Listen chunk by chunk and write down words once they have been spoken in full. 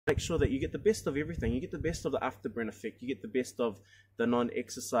Make sure that you get the best of everything. You get the best of the afterburn effect, you get the best of the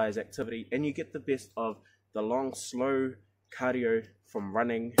non-exercise activity, and you get the best of the long, slow cardio from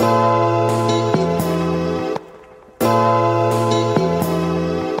running. I'm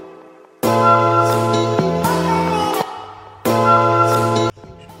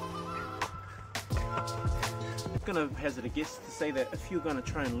gonna hazard a guess to say that if you're gonna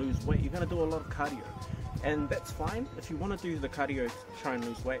try and lose weight, you're gonna do a lot of cardio. And that's fine. If you want to do the cardio to try and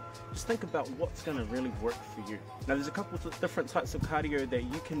lose weight, just think about what's going to really work for you. Now there's a couple of different types of cardio that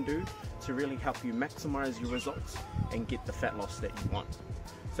you can do to really help you maximize your results and get the fat loss that you want.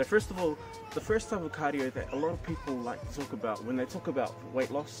 So first of all, the first type of cardio that a lot of people like to talk about when they talk about weight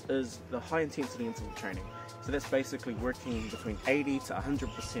loss is the high intensity interval training. So that's basically working between 80 to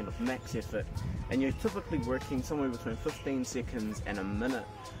 100% of max effort, and you're typically working somewhere between 15 seconds and a minute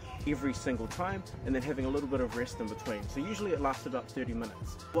every single time, and then having a little bit of rest in between. So usually it lasts about 30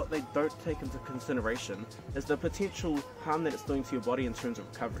 minutes. What they don't take into consideration is the potential harm that it's doing to your body in terms of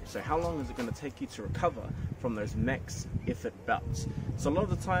recovery. So how long is it going to take you to recover from those max effort bouts? So a lot of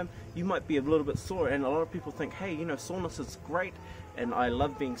the time you might be a little bit sore, and a lot of people think, hey, you know, soreness is great and I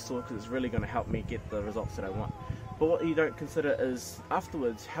love being sore because it's really going to help me get the results that I want. But what you don't consider is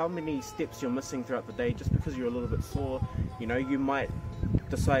afterwards how many steps you're missing throughout the day just because you're a little bit sore. You know, you might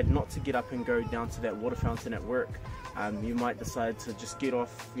decide not to get up and go down to that water fountain at work. You might decide to just get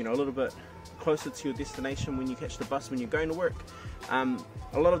off, you know, a little bit closer to your destination when you catch the bus when you're going to work.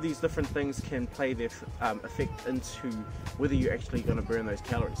 A lot of these different things can play their effect into whether you're actually going to burn those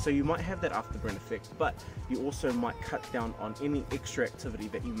calories. So you might have that afterburn effect, but you also might cut down on any extra activity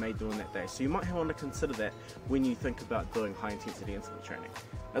that you may do in that day. So you might want to consider that when you think about doing high intensity interval training.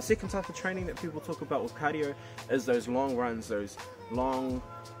 Now, the second type of training that people talk about with cardio is those long runs, those long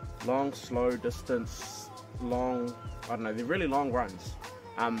slow distance, they're really long runs.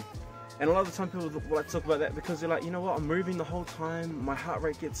 And a lot of the time people like to talk about that because they're like, you know what, I'm moving the whole time, my heart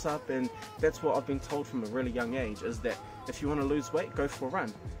rate gets up, and that's what I've been told from a really young age, is that if you want to lose weight, go for a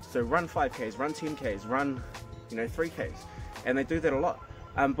run. So run 5Ks, run 10Ks, run 3Ks, and they do that a lot.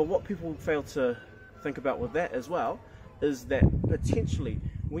 But what people fail to think about with that as well is that potentially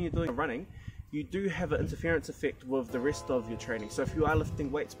when you're doing running, you do have an interference effect with the rest of your training. So if you are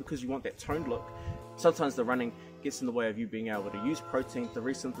lifting weights because you want that toned look, sometimes the running gets in the way of you being able to use protein to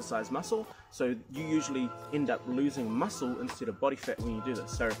resynthesize muscle, so you usually end up losing muscle instead of body fat when you do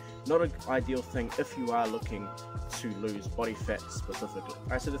this. So not an ideal thing if you are looking to lose body fat specifically.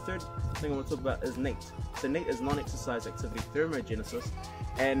 Alright, so the third thing I want to talk about is NEAT. So NEAT is non-exercise activity thermogenesis,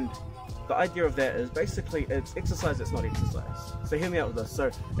 and the idea of that is basically it's exercise that's not exercise. So hear me out with this. So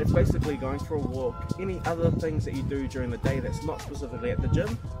it's basically going for a walk, any other things that you do during the day that's not specifically at the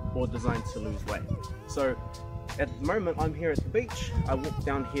gym or designed to lose weight. So at the moment I'm here at the beach, I walked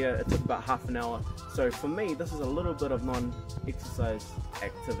down here, it took about half an hour. So for me this is a little bit of non-exercise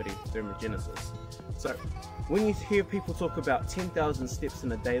activity thermogenesis. So when you hear people talk about 10,000 steps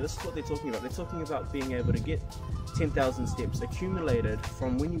in a day, this is what they're talking about. They're talking about being able to get 10,000 steps accumulated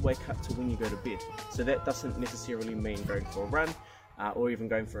from when you wake up to when you go to bed. So that doesn't necessarily mean going for a run or even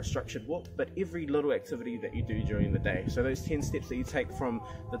going for a structured walk, but every little activity that you do during the day. So those 10 steps that you take from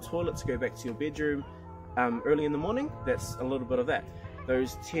the toilet to go back to your bedroom early in the morning, that's a little bit of that.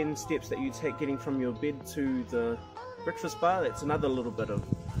 Those 10 steps that you take getting from your bed to the breakfast bar, that's another little bit of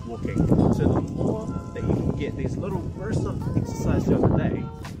walking. So the more that you can get these little bursts of exercise throughout the day,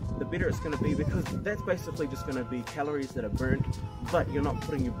 the better it's going to be, because that's basically just going to be calories that are burnt, but you're not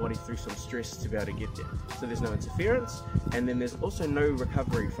putting your body through some stress to be able to get there. So there's no interference, and then there's also no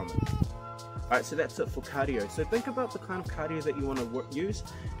recovery from it. Alright, so that's it for cardio. So think about the kind of cardio that you want to use,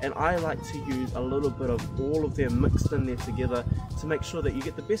 and I like to use a little bit of all of them mixed in there together to make sure that you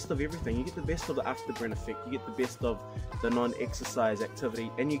get the best of everything. You get the best of the afterburn effect, you get the best of the non-exercise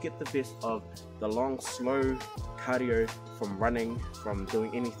activity, and you get the best of the long, slow cardio from running, from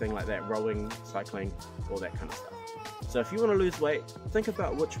doing anything like that, rowing, cycling, all that kind of stuff. So if you want to lose weight, think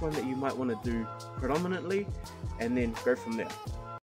about which one that you might want to do predominantly, and then go from there.